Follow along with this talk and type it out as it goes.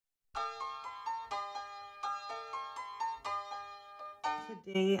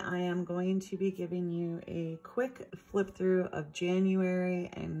Today I am going to be giving you a quick flip through of January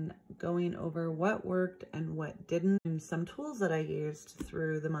and going over what worked and what didn't, and some tools that I used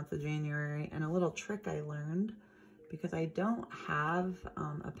through the month of January, and a little trick I learned because I don't have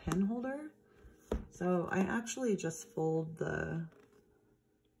a pen holder. So I actually just fold the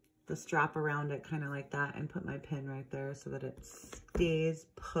strap around it kind of like that and put my pin right there so that it stays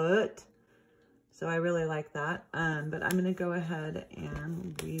put. So I really like that. But I'm gonna go ahead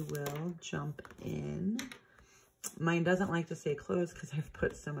and we will jump in. Mine doesn't like to stay closed because I've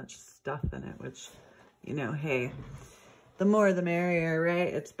put so much stuff in it, which, you know, hey, the more the merrier, right?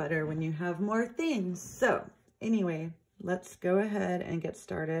 It's better when you have more things. So anyway, let's go ahead and get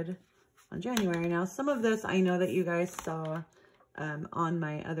started on January. Now, some of this I know that you guys saw on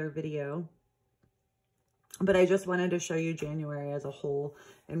my other video, but I just wanted to show you January as a whole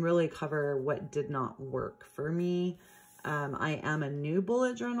and really cover what did not work for me. I am a new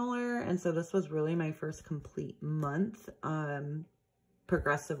bullet journaler, and so this was really my first complete month,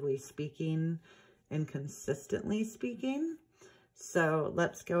 progressively speaking and consistently speaking. So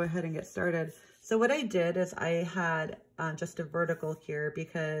let's go ahead and get started. So what I did is I had just a vertical here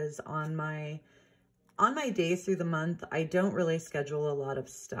because on my days through the month, I don't really schedule a lot of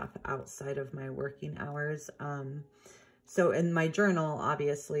stuff outside of my working hours. So in my journal,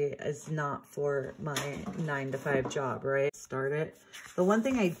 obviously, is not for my 9-to-5 job, right? Start it. The one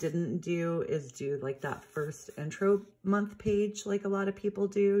thing I didn't do is do like that first intro month page like a lot of people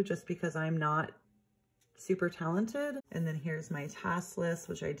do, just because I'm not super talented. And then here's my task list,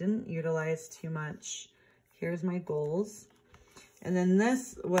 which I didn't utilize too much. Here's my goals. And then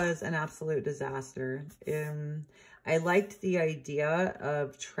this was an absolute disaster. I liked the idea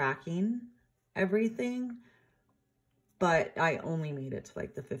of tracking everything, but I only made it to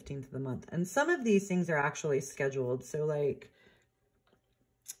like the 15th of the month. And some of these things are actually scheduled. So like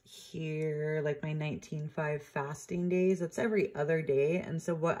here, like my 19/5 fasting days, it's every other day. And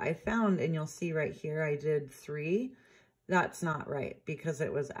so what I found, and you'll see right here, I did 3. That's not right because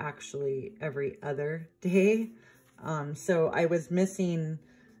it was actually every other day. So I was missing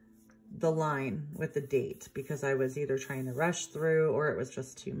the line with the date because I was either trying to rush through or it was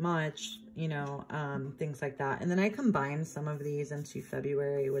just too much, you know, things like that. And then I combined some of these into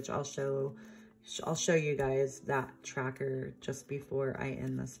February, which I'll show you guys that tracker just before I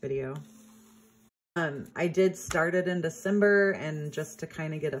end this video. I did start it in December and just to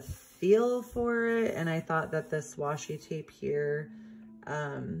kind of get a feel for it. And I thought that this washi tape here,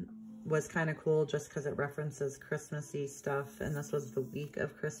 was kind of cool just because it references Christmassy stuff, and this was the week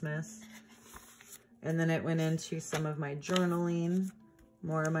of Christmas. And then it went into some of my journaling,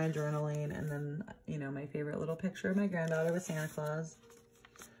 more of my journaling, and then, you know, my favorite little picture of my granddaughter with Santa Claus.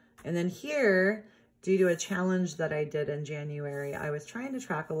 And then here, due to a challenge that I did in January, I was trying to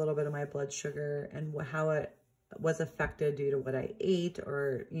track a little bit of my blood sugar and how it was affected due to what I ate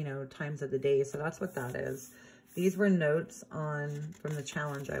or, you know, times of the day. So that's what that is. These were notes from the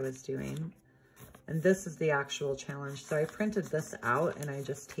challenge I was doing. And this is the actual challenge. So I printed this out and I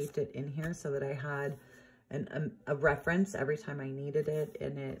just taped it in here so that I had a reference every time I needed it.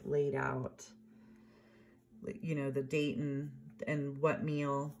 And it laid out, you know, the date and what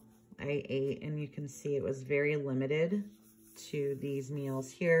meal I ate. And you can see it was very limited to these meals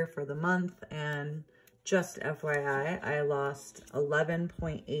here for the month. And just FYI, I lost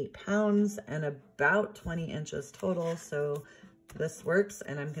 11.8 pounds and about 20 inches total. So this works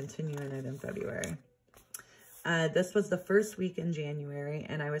and I'm continuing it in February. This was the first week in January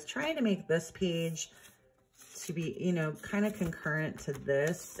and I was trying to make this page to be, you know, kind of concurrent to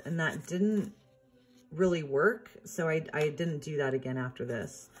this, and that didn't really work. So I didn't do that again after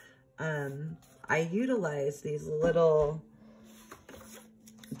this. I utilized these little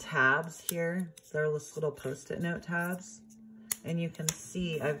tabs here. They're just little post-it note tabs. And you can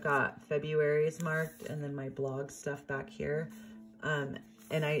see I've got February's marked and then my blog stuff back here. And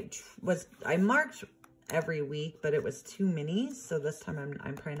I marked every week, but it was too many. So this time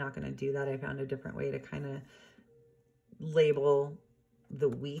I'm probably not going to do that. I found a different way to kind of label the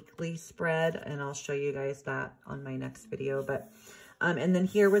weekly spread, and I'll show you guys that on my next video. But, and then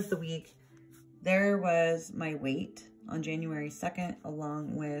here was the week. There was my weight on January 2nd,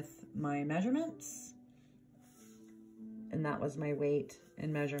 along with my measurements. And that was my weight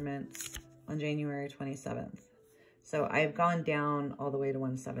and measurements on January 27th. So I've gone down all the way to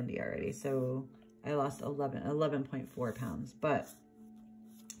 170 already. So I lost 11.4 pounds. But,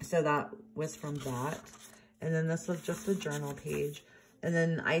 so that was from that. And then this was just a journal page. And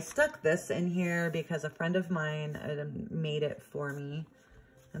then I stuck this in here because a friend of mine made it for me.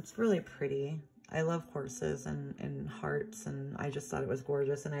 It's really pretty. I love horses and hearts, and I just thought it was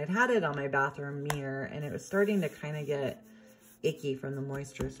gorgeous. And I'd had it on my bathroom mirror, and it was starting to kind of get icky from the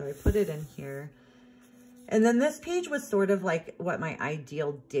moisture, so I put it in here. And then this page was sort of like what my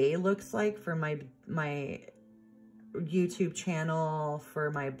ideal day looks like for my YouTube channel,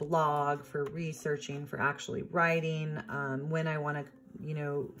 for my blog, for researching, for actually writing, when I want to, you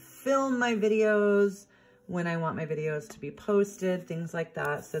know, film my videos, when I want my videos to be posted, things like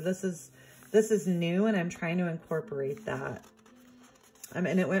that. So this is new, and I'm trying to incorporate that.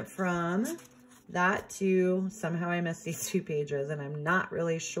 And it went from that to somehow I missed these 2 pages, and I'm not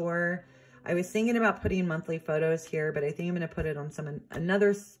really sure. I was thinking about putting monthly photos here, but I think I'm going to put it on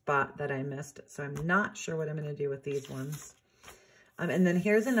another spot that I missed. So I'm not sure what I'm going to do with these ones. And then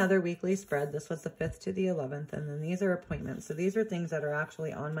here's another weekly spread. This was the 5th to the 11th. And then these are appointments. So these are things that are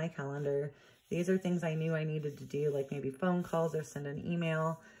actually on my calendar. These are things I knew I needed to do, like maybe phone calls or send an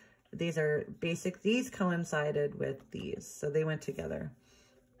email. These are basic. These coincided with these. So they went together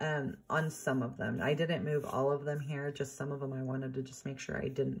on some of them. I didn't move all of them here. Just some of them I wanted to just make sure I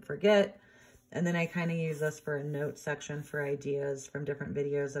didn't forget. And then I kind of use this for a note section for ideas from different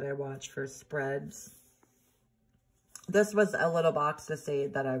videos that I watched for spreads. This was a little box to say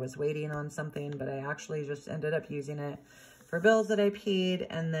that I was waiting on something, but I actually just ended up using it for bills that I paid.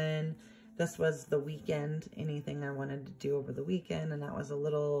 And then this was the weekend, anything I wanted to do over the weekend. And that was a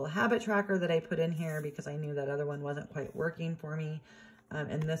little habit tracker that I put in here because I knew that other one wasn't quite working for me.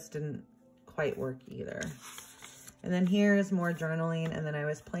 And this didn't quite work either. And then here's more journaling. And then I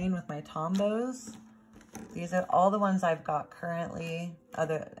was playing with my Tombos. These are all the ones I've got currently.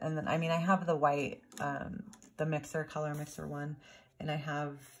 And then, I mean, I have the white, the color mixer one. And I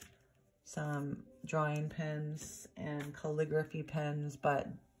have some drawing pens and calligraphy pens, but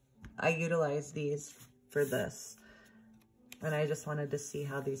I utilize these for this. And I just wanted to see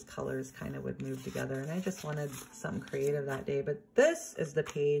how these colors kind of would move together. And I just wanted something creative that day. But this is the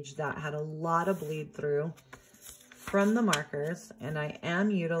page that had a lot of bleed through from the markers, and I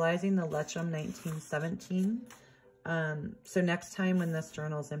am utilizing the Lechem 1917. So next time when this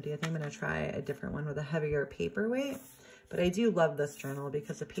journal is empty, I think I'm going to try a different one with a heavier paperweight. But I do love this journal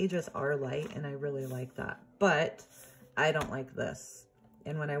because the pages are light, and I really like that. But I don't like this.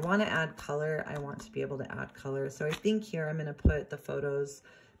 And when I want to add color, I want to be able to add color. So I think here I'm going to put the photos,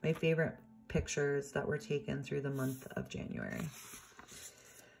 my favorite pictures that were taken through the month of January.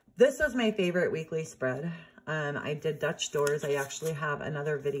 This was my favorite weekly spread. I did Dutch doors. I actually have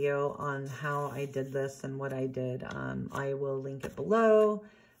another video on how I did this and what I did. I will link it below,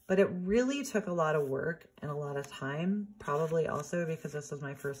 but it really took a lot of work and a lot of time, probably also because this was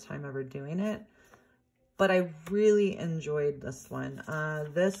my first time ever doing it. But I really enjoyed this one.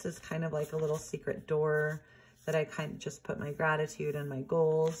 This is kind of like a little secret door that I kind of just put my gratitude and my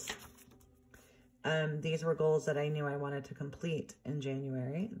goals. These were goals that I knew I wanted to complete in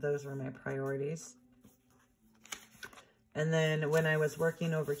January. Those were my priorities. And then when I was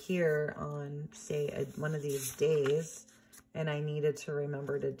working over here on, say, one of these days, and I needed to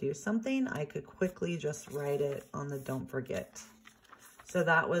remember to do something, I could quickly just write it on the don't forget. So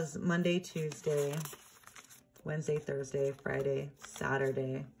that was Monday, Tuesday, Wednesday, Thursday, Friday,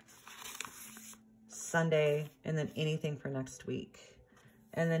 Saturday, Sunday, and then anything for next week.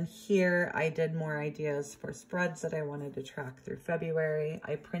 And then here I did more ideas for spreads that I wanted to track through February.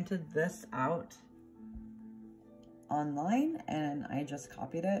 I printed this out online and I just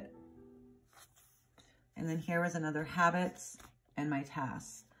copied it. And then here was another habits and my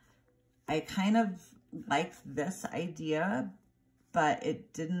tasks. I kind of liked this idea, but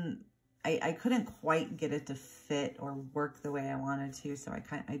it didn't, I couldn't quite get it to fit or work the way I wanted to. So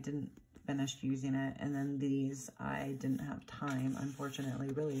I didn't finish using it. And then these, I didn't have time, unfortunately,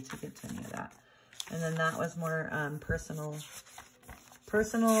 really to get to any of that. And then that was more personal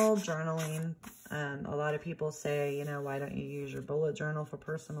journaling. A lot of people say, you know, why don't you use your bullet journal for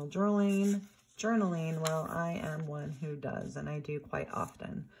personal journaling? Well, I am one who does, and I do quite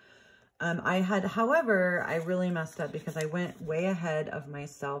often. However, I really messed up because I went way ahead of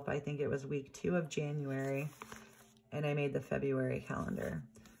myself. I think it was week 2 of January, and I made the February calendar,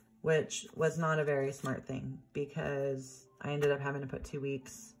 which was not a very smart thing because I ended up having to put 2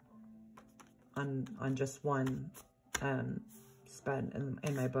 weeks on just one spread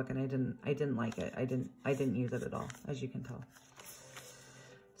in my book, and I didn't like it. I didn't use it at all, as you can tell.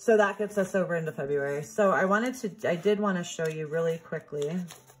 So that gets us over into February. So I did want to show you really quickly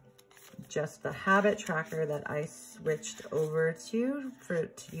just the habit tracker that I switched over to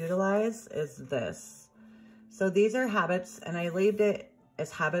utilize is this. So these are habits, and I labeled it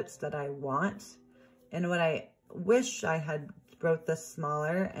as habits that I want. And what I wish I had wrote this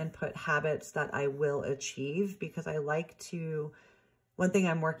smaller and put habits that I will achieve, because I like to, one thing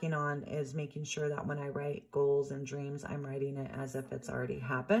I'm working on is making sure that when I write goals and dreams, I'm writing it as if it's already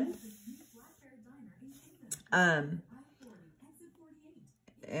happened. And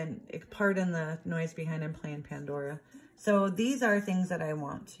pardon the noise behind, I'm playing Pandora. So these are things that I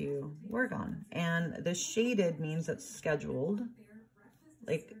want to work on. And the shaded means it's scheduled.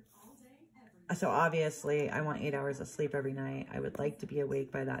 Like, so obviously I want 8 hours of sleep every night. I would like to be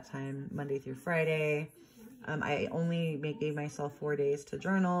awake by that time, Monday through Friday. I only gave myself 4 days to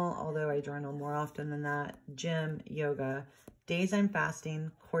journal, although I journal more often than that. Gym, yoga, days I'm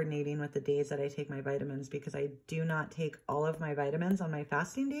fasting, coordinating with the days that I take my vitamins, because I do not take all of my vitamins on my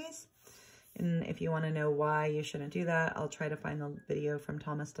fasting days. And if you want to know why you shouldn't do that, I'll try to find the video from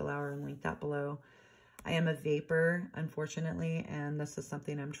Thomas DeLauer and link that below. I am a vapor, unfortunately, and this is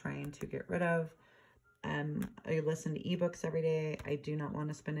something I'm trying to get rid of. I listen to ebooks every day. I do not want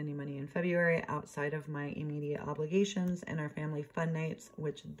to spend any money in February outside of my immediate obligations and our family fun nights,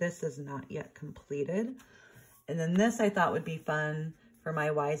 which this is not yet completed. And then this I thought would be fun for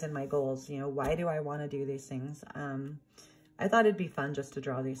my whys and my goals. You know, why do I want to do these things? I thought it'd be fun just to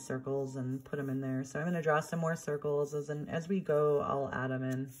draw these circles and put them in there. So I'm going to draw some more circles as we go, I'll add them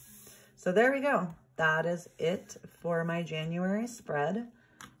in. So there we go. That is it for my January spread.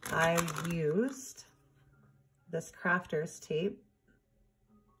 I used this crafter's tape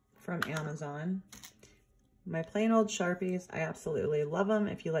from Amazon. My plain old Sharpies, I absolutely love them.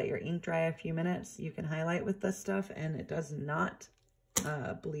 If you let your ink dry a few minutes, you can highlight with this stuff and it does not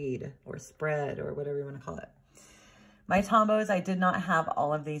bleed or spread or whatever you want to call it. My Tombos, I did not have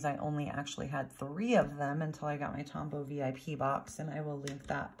all of these. I only actually had 3 of them until I got my Tombow VIP box, and I will link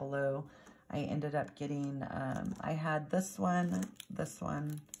that below. I ended up getting, I had this one,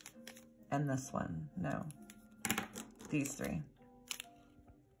 and this one. No, these 3.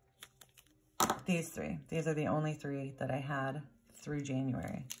 These 3. These are the only 3 that I had through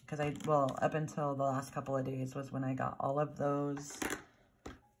January. Because well, up until the last couple of days was when I got all of those.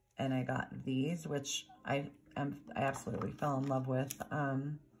 And I got these, which I absolutely fell in love with.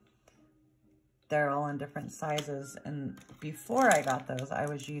 They're all in different sizes. And before I got those, I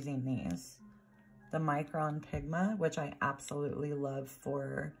was using these. The Micron Pigma, which I absolutely love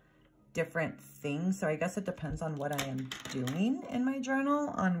for different things. So I guess it depends on what I am doing in my journal,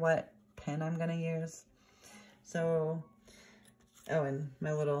 on what pen I'm going to use. So, oh, and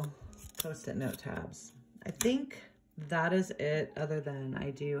my little Post-it note tabs. I think that is it, other than I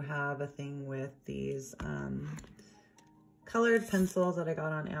do have a thing with these colored pencils that I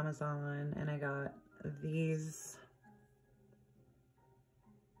got on Amazon, and I got these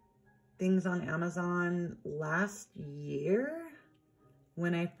things on Amazon last year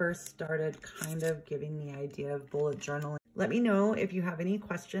when I first started kind of giving the idea of bullet journaling. Let me know if you have any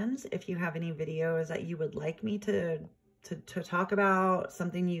questions, if you have any videos that you would like me to talk about,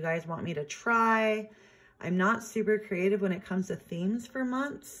 something you guys want me to try. I'm not super creative when it comes to themes for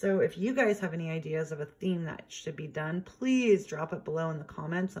months, so if you guys have any ideas of a theme that should be done, please drop it below in the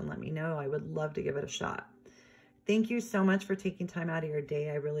comments and let me know. I would love to give it a shot. Thank you so much for taking time out of your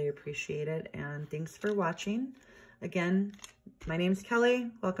day. I really appreciate it, and thanks for watching. Again, my name's Kelly.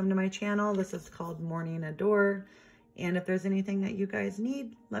 Welcome to my channel. This is called Morning Adore, and if there's anything that you guys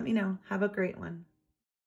need, let me know. Have a great one.